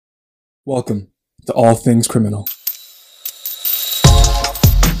Welcome to All Things Criminal.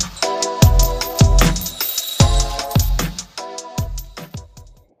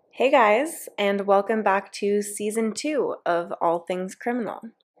 Hey guys, and welcome back to Season 2 of All Things Criminal.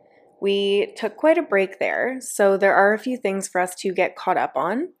 We took quite a break there, so there are a few things for us to get caught up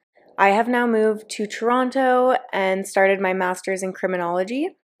on. I have now moved to Toronto and started my master's in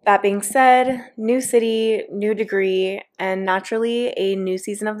criminology. That being said, new city, new degree, and naturally a new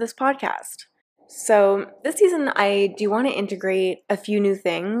season of this podcast. So this season I do want to integrate a few new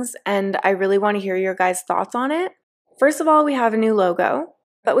things, and I really want to hear your guys' thoughts on it. First of all, we have a new logo.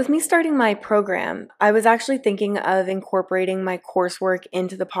 But with me starting my program, I was actually thinking of incorporating my coursework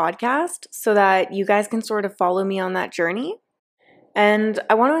into the podcast so that you guys can sort of follow me on that journey. And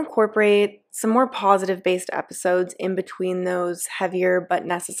I want to incorporate some more positive-based episodes in between those heavier but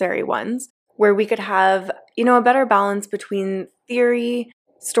necessary ones, where we could have, a better balance between theory,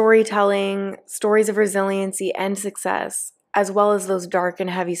 storytelling, stories of resiliency and success, as well as those dark and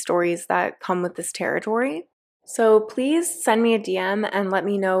heavy stories that come with this territory. So please send me a DM and let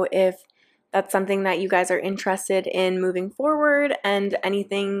me know if that's something that you guys are interested in moving forward and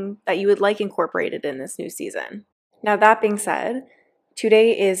anything that you would like incorporated in this new season. Now, that being said,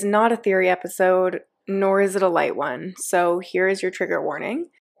 today is not a theory episode, nor is it a light one, so here is your trigger warning.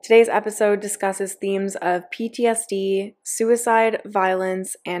 Today's episode discusses themes of PTSD, suicide,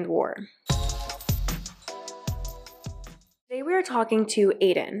 violence, and war. Today we are talking to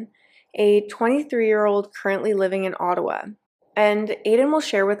Aiden, a 23-year-old currently living in Ottawa. And Aiden will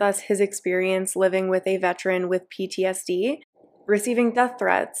share with us his experience living with a veteran with PTSD, receiving death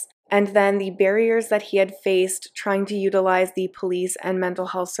threats, and then the barriers that he had faced trying to utilize the police and mental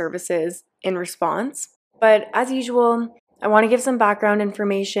health services in response. But as usual, I want to give some background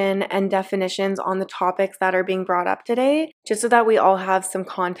information and definitions on the topics that are being brought up today, just so that we all have some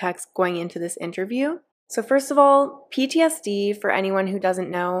context going into this interview. So first of all, PTSD, for anyone who doesn't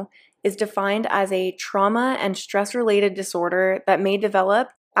know, is defined as a trauma and stress-related disorder that may develop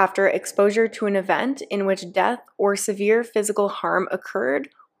after exposure to an event in which death or severe physical harm occurred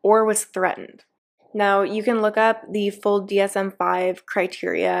or was threatened. Now, you can look up the full DSM-5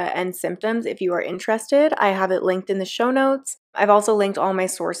 criteria and symptoms if you are interested. I have it linked in the show notes. I've also linked all my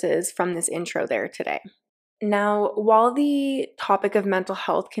sources from this intro there today. Now, while the topic of mental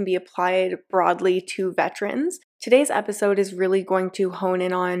health can be applied broadly to veterans, today's episode is really going to hone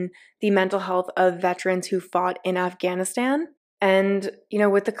in on the mental health of veterans who fought in Afghanistan. And,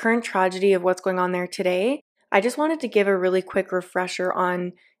 with the current tragedy of what's going on there today, I just wanted to give a really quick refresher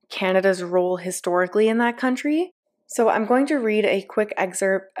on Canada's role historically in that country. So I'm going to read a quick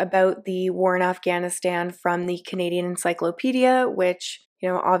excerpt about the war in Afghanistan from the Canadian Encyclopedia, which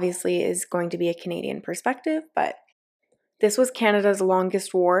obviously is going to be a Canadian perspective, but this was Canada's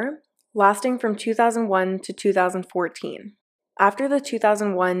longest war, lasting from 2001 to 2014. After the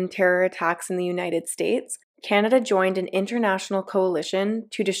 2001 terror attacks in the United States, Canada joined an international coalition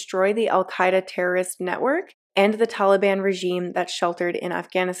to destroy the Al-Qaeda terrorist network and the Taliban regime that sheltered in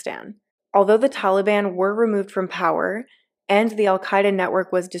Afghanistan. Although the Taliban were removed from power and the Al-Qaeda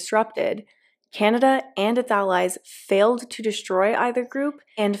network was disrupted, Canada and its allies failed to destroy either group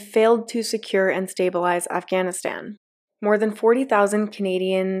and failed to secure and stabilize Afghanistan. More than 40,000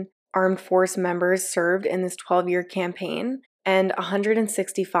 Canadian armed force members served in this 12-year campaign, and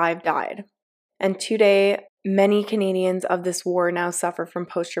 165 died. And today, many Canadians of this war now suffer from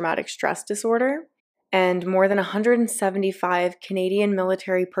post-traumatic stress disorder, and more than 175 Canadian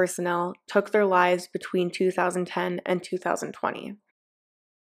military personnel took their lives between 2010 and 2020.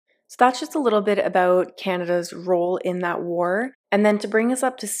 So that's just a little bit about Canada's role in that war. And then to bring us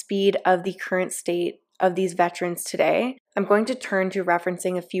up to speed of the current state of these veterans today, I'm going to turn to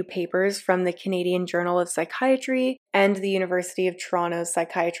referencing a few papers from the Canadian Journal of Psychiatry and the University of Toronto's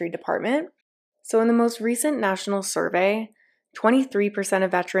Psychiatry Department. So in the most recent national survey, 23%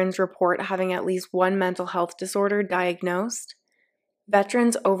 of veterans report having at least one mental health disorder diagnosed.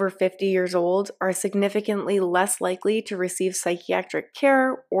 Veterans over 50 years old are significantly less likely to receive psychiatric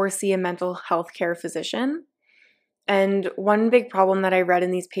care or see a mental health care physician. And one big problem that I read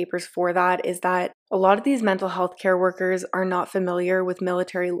in these papers for that is that a lot of these mental health care workers are not familiar with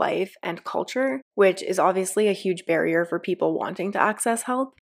military life and culture, which is obviously a huge barrier for people wanting to access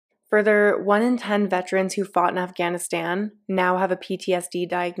help. Further, 1 in 10 veterans who fought in Afghanistan now have a PTSD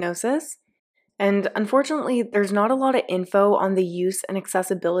diagnosis. And unfortunately, there's not a lot of info on the use and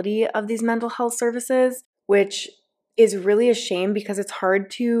accessibility of these mental health services, which is really a shame because it's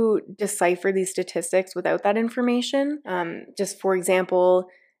hard to decipher these statistics without that information. Just for example,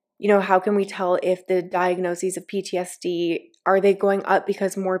 how can we tell if the diagnoses of PTSD, are they going up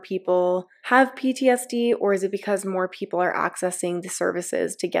because more people have PTSD, or is it because more people are accessing the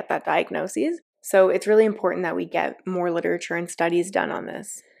services to get that diagnosis? So it's really important that we get more literature and studies done on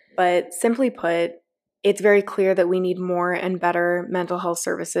this. But simply put, it's very clear that we need more and better mental health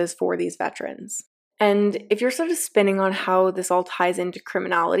services for these veterans. And if you're sort of spinning on how this all ties into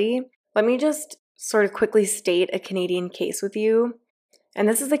criminality, let me just sort of quickly state a Canadian case with you. And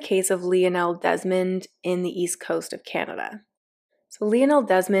this is the case of Lionel Desmond in the east coast of Canada. So Lionel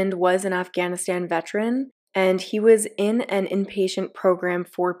Desmond was an Afghanistan veteran, and he was in an inpatient program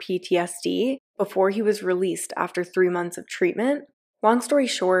for PTSD before he was released after 3 months of treatment. Long story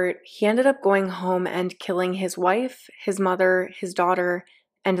short, he ended up going home and killing his wife, his mother, his daughter,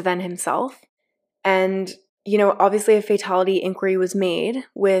 and then himself. And, obviously a fatality inquiry was made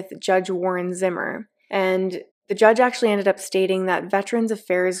with Judge Warren Zimmer. And the judge actually ended up stating that Veterans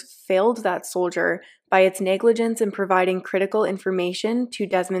Affairs failed that soldier by its negligence in providing critical information to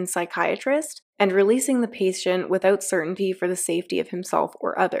Desmond's psychiatrist and releasing the patient without certainty for the safety of himself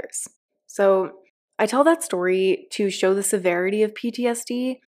or others. So I tell that story to show the severity of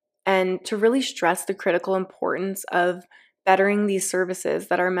PTSD and to really stress the critical importance of bettering these services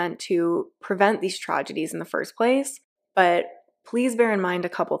that are meant to prevent these tragedies in the first place. But please bear in mind a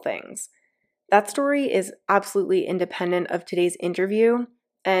couple things. That story is absolutely independent of today's interview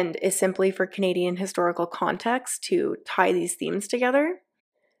and is simply for Canadian historical context to tie these themes together.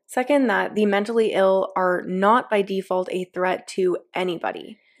 Second, that the mentally ill are not by default a threat to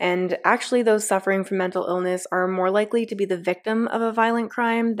anybody. And actually, those suffering from mental illness are more likely to be the victim of a violent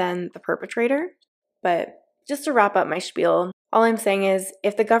crime than the perpetrator. But just to wrap up my spiel, all I'm saying is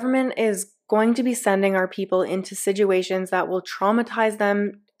if the government is going to be sending our people into situations that will traumatize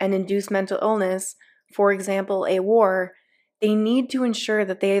them and induce mental illness, for example, a war, they need to ensure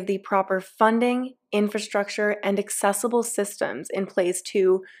that they have the proper funding, infrastructure, and accessible systems in place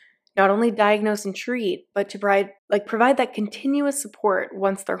to not only diagnose and treat, but to provide that continuous support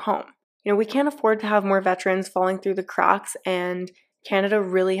once they're home. We can't afford to have more veterans falling through the cracks, and Canada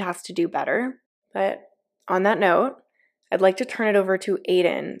really has to do better. But on that note, I'd like to turn it over to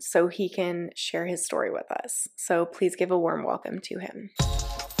Aiden so he can share his story with us. So please give a warm welcome to him.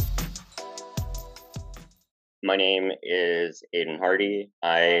 My name is Aiden Hardy.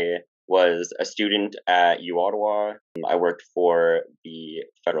 I was a student at U Ottawa. I worked for the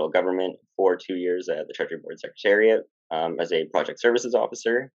federal government for 2 years at the Treasury Board Secretariat as a project services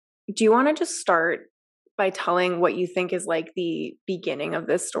officer. Do you want to just start by telling what you think is like the beginning of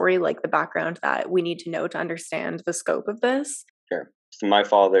this story, like the background that we need to know to understand the scope of this? Sure. So my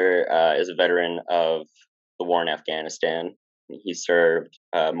father is a veteran of the war in Afghanistan. He served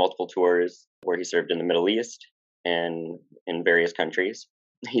multiple tours where he served in the Middle East and in various countries.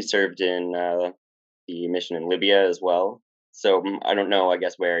 He served in the mission in Libya as well. So I don't know, I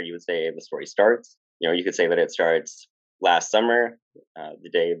guess, where you would say the story starts. You could say that it starts last summer, the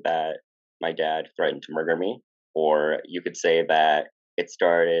day that my dad threatened to murder me. Or you could say that it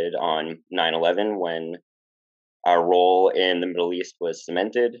started on 9/11 when our role in the Middle East was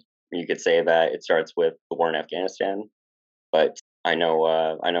cemented. You could say that it starts with the war in Afghanistan. But I know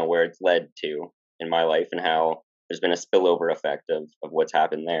where it's led to in my life and how there's been a spillover effect of what's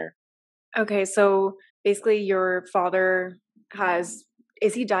happened there. Okay, so basically your father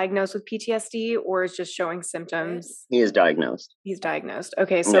is he diagnosed with PTSD or is just showing symptoms? He is diagnosed. He's diagnosed.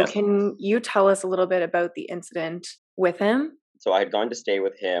 Okay, so Yes. Can you tell us a little bit about the incident with him? So I had gone to stay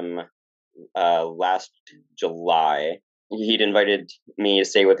with him last July. He'd invited me to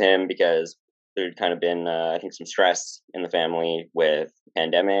stay with him because there'd kind of been, I think, some stress in the family with the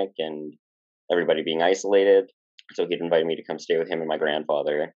pandemic and everybody being isolated. So he'd invited me to come stay with him and my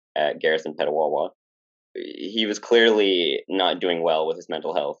grandfather at Garrison Petawawa. He was clearly not doing well with his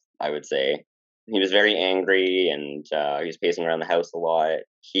mental health, I would say. He was very angry and he was pacing around the house a lot.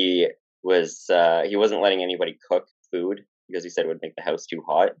 He wasn't letting anybody cook food because he said it would make the house too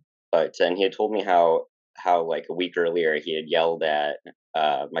hot. And he had told me how like a week earlier he had yelled at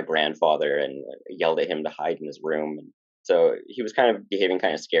my grandfather and yelled at him to hide in his room. So he was kind of behaving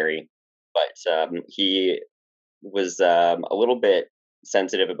kind of scary, but he was a little bit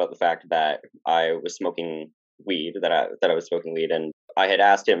sensitive about the fact that I was smoking weed, that I was smoking weed, and I had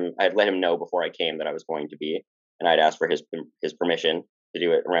let him know before I came that I was going to be, and I'd asked for his permission to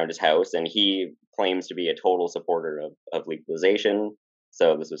do it around his house, and he claims to be a total supporter of legalization,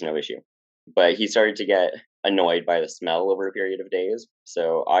 so this was no issue. But he started to get annoyed by the smell over a period of days,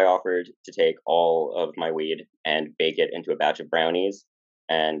 so I offered to take all of my weed and bake it into a batch of brownies,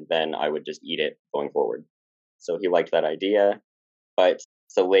 and then I would just eat it going forward. So he liked that idea. But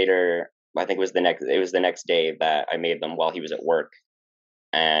So later, I think it was the next day that I made them while he was at work,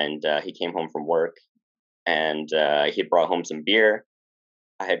 and he came home from work, and he had brought home some beer.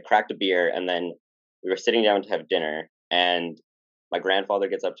 I had cracked a beer, and then we were sitting down to have dinner, and my grandfather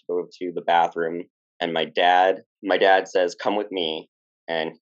gets up to go to the bathroom, and my dad says, "Come with me,"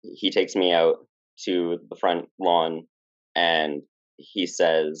 and he takes me out to the front lawn, and he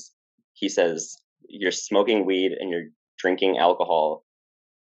says, "You're smoking weed and you're drinking alcohol.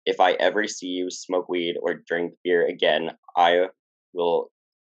 If I ever see you smoke weed or drink beer again, I will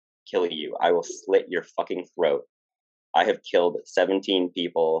kill you. I will slit your fucking throat. I have killed 17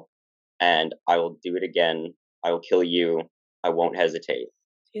 people and I will do it again. I will kill you. I won't hesitate."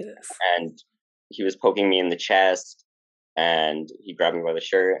 Jesus. And he was poking me in the chest and he grabbed me by the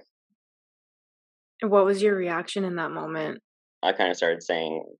shirt. What was your reaction in that moment? I kind of started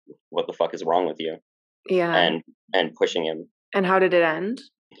saying, "What the fuck is wrong with you?" Yeah. And pushing him. And how did it end?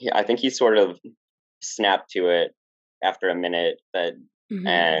 I think he sort of snapped to it after a minute, that Mhm.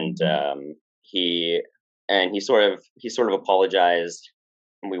 and he sort of apologized,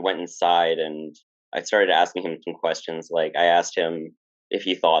 and we went inside, and I started asking him some questions. Like, I asked him if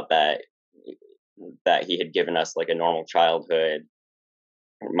he thought that he had given us like a normal childhood.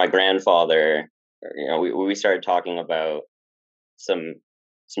 My grandfather, we started talking about some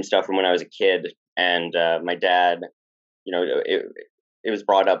stuff from when I was a kid, and my dad, it was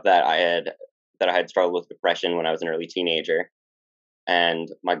brought up that I had struggled with depression when I was an early teenager, and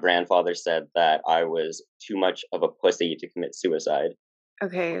my grandfather said that I was too much of a pussy to commit suicide.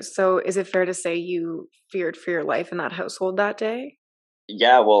 Okay, so is it fair to say you feared for your life in that household that day?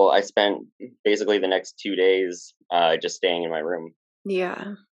 Yeah, well, I spent basically the next 2 days just staying in my room,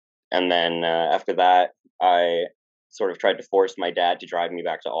 Yeah. and then after that, I sort of tried to force my dad to drive me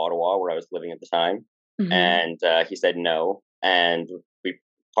back to Ottawa, where I was living at the time, Mhm. and he said no, and we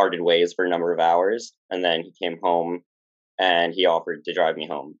parted ways for a number of hours, and then he came home and he offered to drive me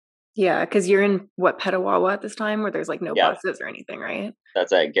home. Yeah, because you're in what, Petawawa at this time where there's like no Yeah, buses or anything, right?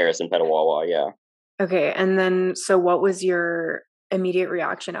 that's at Garrison Petawawa. Yeah. Okay, and then so what was your immediate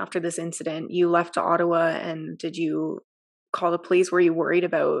reaction after this incident? You left to Ottawa and did you call the police? Were you worried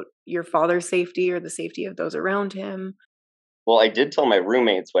about your father's safety or the safety of those around him? Well, I did tell my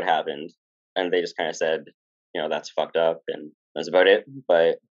roommates what happened, and they just kind of said, "That's fucked up," and that's about it.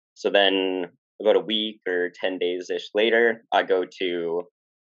 But so then, about a week or 10 days ish later, I go to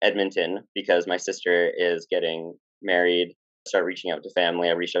Edmonton because my sister is getting married. Start reaching out to family.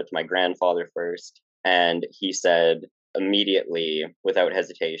 I reached out to my grandfather first, and he said immediately, without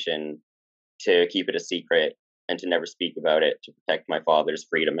hesitation, to keep it a secret and to never speak about it to protect my father's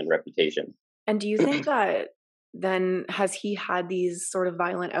freedom and reputation. And do you think that then has he had these sort of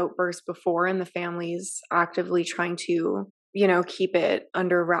violent outbursts before and the family's actively trying to, keep it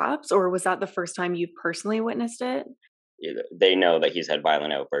under wraps? Or was that the first time you personally witnessed it? They know that he's had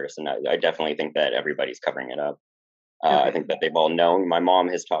violent outbursts, and I definitely think that everybody's covering it up. I Okay. think that they've all known. My mom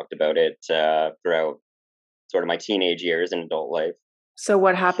has talked about it throughout sort of my teenage years and adult life. So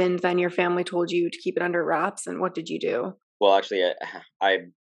what happened then? Your family told you to keep it under wraps, and what did you do? Well, actually, I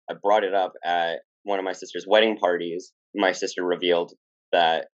I brought it up at one of my sister's wedding parties. My sister revealed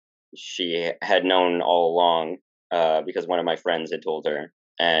that she had known all along because one of my friends had told her,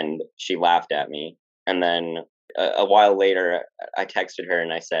 and she laughed at me. And then a while later, I texted her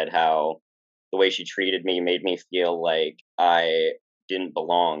and I said how the way she treated me made me feel like I didn't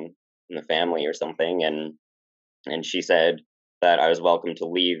belong in the family or something, and she said that I was welcome to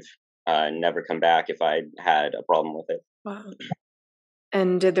leave and never come back if I had a problem with it. Wow.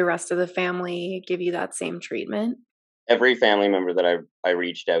 And did the rest of the family give you that same treatment? Every family member that I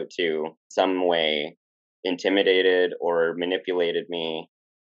reached out to, some way, intimidated or manipulated me,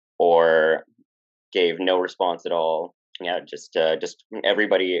 or gave no response at all. Yeah, just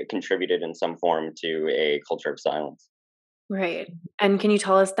everybody contributed in some form to a culture of silence. Right. And can you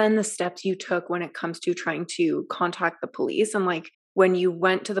tell us then the steps you took when it comes to trying to contact the police? And like when you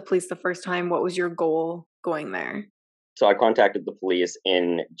went to the police the first time, what was your goal going there? So I contacted the police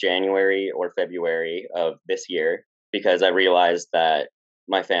in January or February of this year because I realized that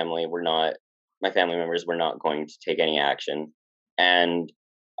my family were not my family members were not going to take any action. And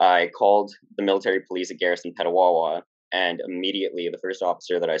I called the military police at Garrison Petawawa, and immediately the first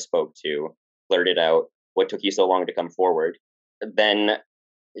officer that I spoke to blurted out, "What took you so long to come forward?" Then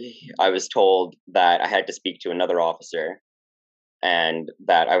I was told that I had to speak to another officer and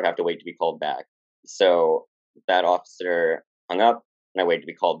that I would have to wait to be called back. So that officer hung up, and I waited to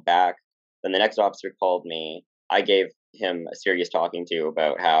be called back. Then the next officer called me. I gave him a serious talking to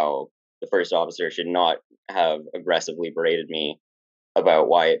about how the first officer should not have aggressively berated me about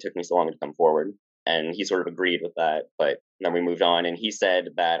why it took me so long to come forward. And he sort of agreed with that. But then we moved on, and he said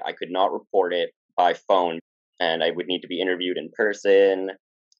that I could not report it by phone and I would need to be interviewed in person.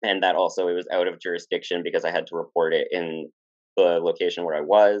 And that also it was out of jurisdiction because I had to report it in the location where I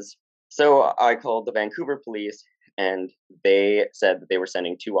was. So I called the Vancouver police, and they said that they were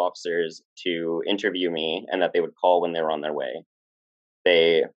sending 2 officers to interview me and that they would call when they were on their way.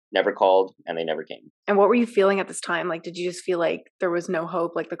 They never called and they never came. And what were you feeling at this time? Like, did you just feel like there was no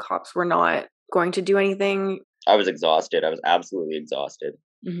hope, like the cops were not going to do anything? I was exhausted. I was absolutely exhausted.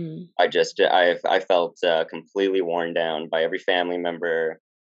 Mm-hmm. I felt completely worn down by every family member,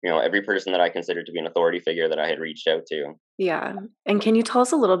 every person that I considered to be an authority figure that I had reached out to. Yeah. And can you tell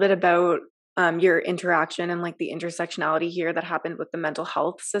us a little bit about your interaction and like the intersectionality here that happened with the mental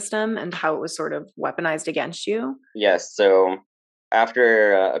health system and how it was sort of weaponized against you? Yes. So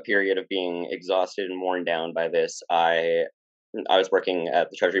after a period of being exhausted and worn down by this, I was working at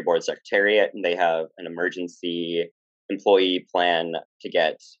the Treasury Board Secretariat, and they have an emergency employee plan to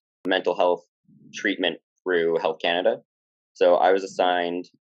get mental health treatment through Health Canada. So I was assigned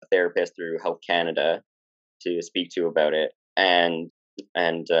a therapist through Health Canada to speak to about it, and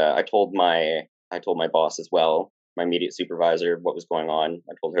I told my boss as well, my immediate supervisor, what was going on.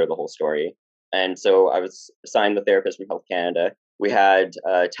 I told her the whole story, and so I was assigned the therapist from Health Canada. We had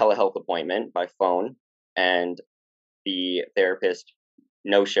a telehealth appointment by phone, and the therapist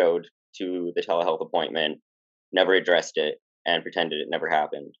no-showed to the telehealth appointment, never addressed it, and pretended it never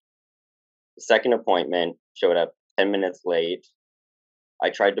happened. The second appointment showed up 10 minutes late. I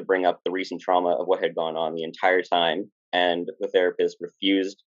tried to bring up the recent trauma of what had gone on the entire time, and the therapist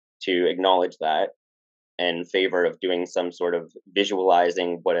refused to acknowledge that in favor of doing some sort of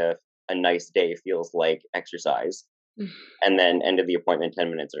visualizing what a nice day feels like exercise, and then ended the appointment 10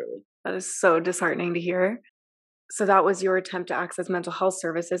 minutes early. That is so disheartening to hear. So that was your attempt to access mental health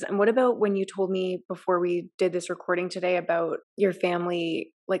services. And what about when you told me before we did this recording today about your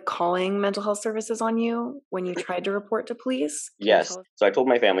family like calling mental health services on you when you tried to report to police? Yes. So I told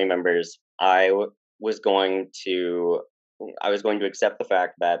my family members was going to accept the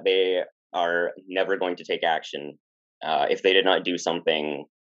fact that they are never going to take action if they did not do something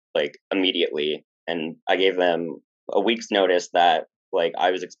like immediately. And I gave them a week's notice that like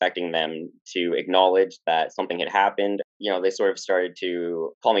I was expecting them to acknowledge that something had happened. They sort of started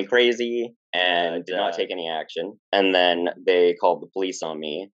to call me crazy and did not take any action. And then they called the police on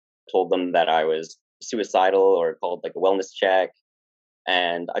me, told them that I was suicidal or called like a wellness check.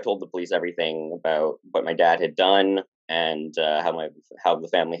 And I told the police everything about what my dad had done and how the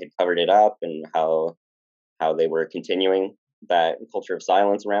family had covered it up and how they were continuing that culture of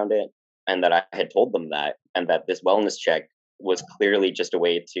silence around it, and that I had told them that, and that this wellness check was clearly just a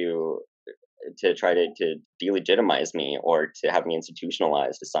way to try to delegitimize me or to have me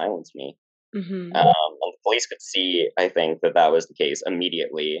institutionalized to silence me. Mm-hmm. And the police could see, I think, that was the case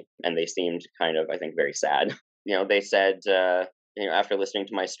immediately, and they seemed kind of, I think, very sad. They said, after listening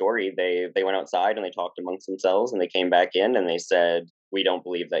to my story, they went outside and they talked amongst themselves, and they came back in and they said, "We don't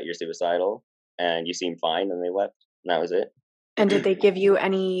believe that you're suicidal, and you seem fine," and they left. And that was it. And did they give you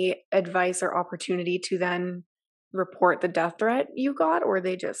any advice or opportunity to then report the death threat you got, or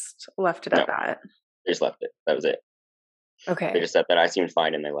they just left it at that? They just left it. That was it. Okay. They just said that I seemed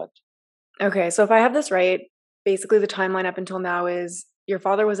fine and they left. Okay. So if I have this right, basically the timeline up until now is your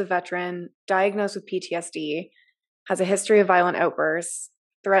father was a veteran, diagnosed with PTSD, has a history of violent outbursts,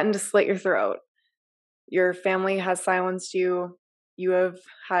 threatened to slit your throat. Your family has silenced you. You have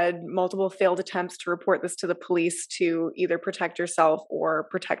had multiple failed attempts to report this to the police to either protect yourself or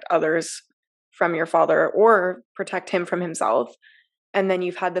protect others from your father or protect him from himself. And then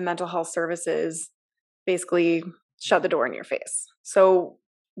you've had the mental health services basically shut the door in your face. So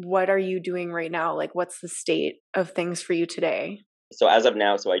what are you doing right now? Like, what's the state of things for you today? So as of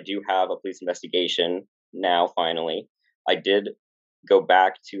now, I do have a police investigation now, finally. I did go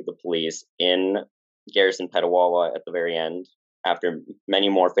back to the police in Garrison, Petawawa at the very end after many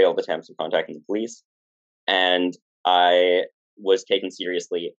more failed attempts of contacting the police. And I was taken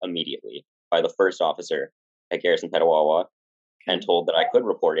seriously immediately by the first officer at Garrison, Petawawa, and told that I could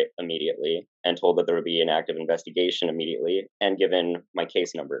report it immediately, and told that there would be an active investigation immediately, and given my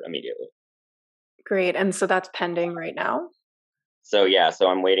case number immediately. Great. And so that's pending right now? So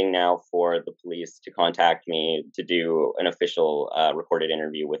I'm waiting now for the police to contact me to do an official recorded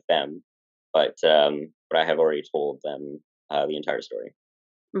interview with them. But I have already told them the entire story.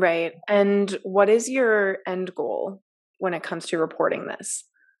 Right. And what is your end goal when it comes to reporting this?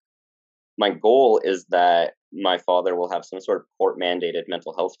 My goal is that my father will have some sort of court-mandated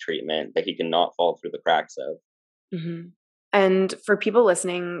mental health treatment that he cannot fall through the cracks of. Mm-hmm. And for people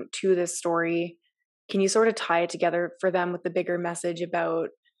listening to this story, can you sort of tie it together for them with the bigger message about,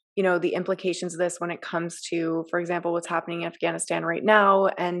 the implications of this when it comes to, for example, what's happening in Afghanistan right now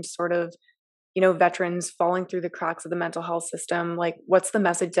and sort of, veterans falling through the cracks of the mental health system? Like, what's the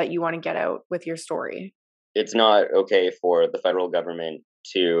message that you want to get out with your story? It's not okay for the federal government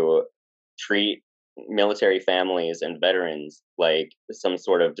to treat military families and veterans like some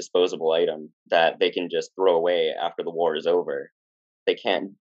sort of disposable item that they can just throw away after the war is over. They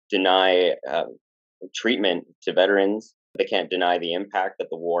can't deny treatment to veterans. They can't deny the impact that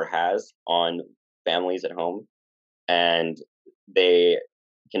the war has on families at home. And they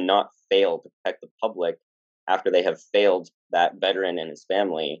cannot fail to protect the public after they have failed that veteran and his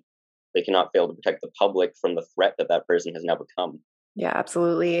family. They cannot fail to protect the public from the threat that that person has now become. Yeah,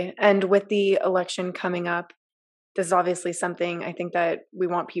 absolutely. And with the election coming up, this is obviously something I think that we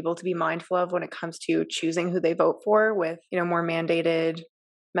want people to be mindful of when it comes to choosing who they vote for, with, more mandated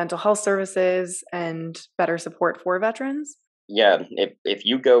mental health services and better support for veterans. Yeah, if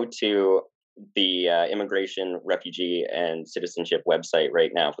you go to the Immigration, Refugee, and Citizenship website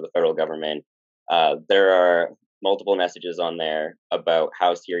right now for the federal government, there are multiple messages on there about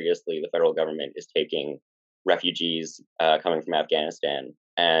how seriously the federal government is taking refugees coming from Afghanistan.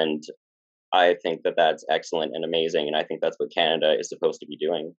 And I think that that's excellent and amazing. And I think that's what Canada is supposed to be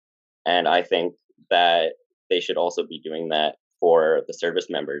doing. And I think that they should also be doing that for the service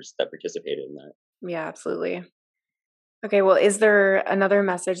members that participated in that. Yeah, absolutely. Okay, well, is there another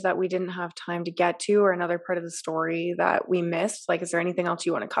message that we didn't have time to get to, or another part of the story that we missed? Like, is there anything else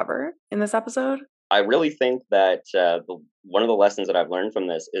you want to cover in this episode? I really think that one of the lessons that I've learned from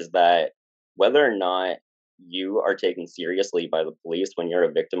this is that whether or not you are taken seriously by the police when you're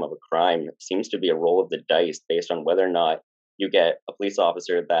a victim of a crime seems to be a roll of the dice based on whether or not you get a police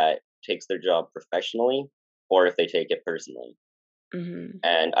officer that takes their job professionally or if they take it personally. Mm-hmm.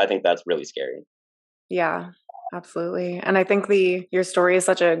 And I think that's really scary. Yeah, absolutely. And I think your story is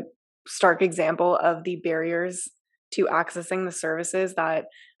such a stark example of the barriers to accessing the services that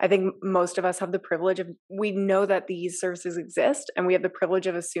I think most of us have the privilege of. We know that these services exist, and we have the privilege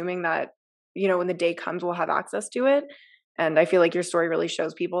of assuming that, when the day comes, we'll have access to it. And I feel like your story really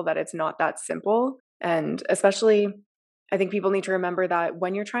shows people that it's not that simple. And especially, I think people need to remember that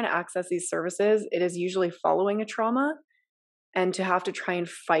when you're trying to access these services, it is usually following a trauma. And to have to try and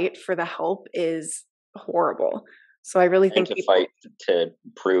fight for the help is horrible. So I really think fight to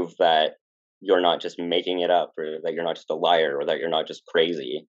prove that you're not just making it up, or that you're not just a liar, or that you're not just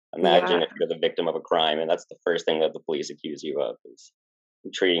crazy. Imagine if you're the victim of a crime and that's the first thing that the police accuse you of, is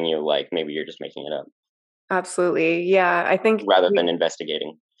treating you like maybe you're just making it up. Absolutely. Yeah, I think rather than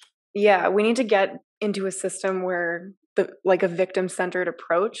investigating. Yeah, we need to get into a system where a victim-centered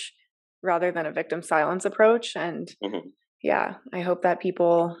approach rather than a victim silence approach. And yeah, I hope that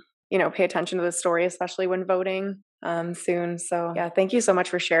people, pay attention to this story, especially when voting soon. So yeah, thank you so much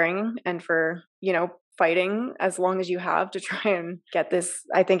for sharing and for, fighting as long as you have to try and get this.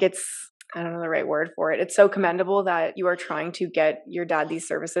 I think I don't know the right word for it. It's so commendable that you are trying to get your dad these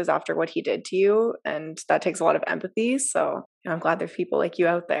services after what he did to you. And that takes a lot of empathy. So I'm glad there's people like you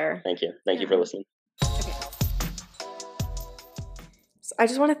out there. Thank you. Thank you for listening. Okay. So I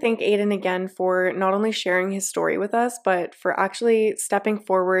just want to thank Aiden again for not only sharing his story with us, but for actually stepping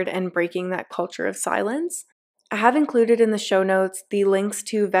forward and breaking that culture of silence. I have included in the show notes the links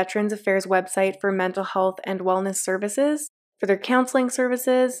to Veterans Affairs website for mental health and wellness services, for their counseling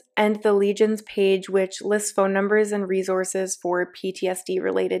services, and the Legion's page, which lists phone numbers and resources for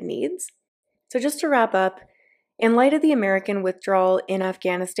PTSD-related needs. So just to wrap up, in light of the American withdrawal in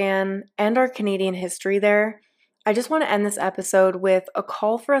Afghanistan and our Canadian history there, I just want to end this episode with a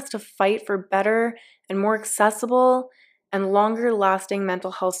call for us to fight for better and more accessible and longer-lasting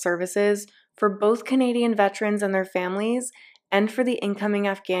mental health services for both Canadian veterans and their families, and for the incoming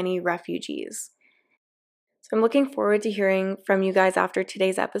Afghani refugees. So I'm looking forward to hearing from you guys after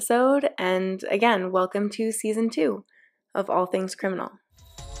today's episode, and again, welcome to Season 2 of All Things Criminal.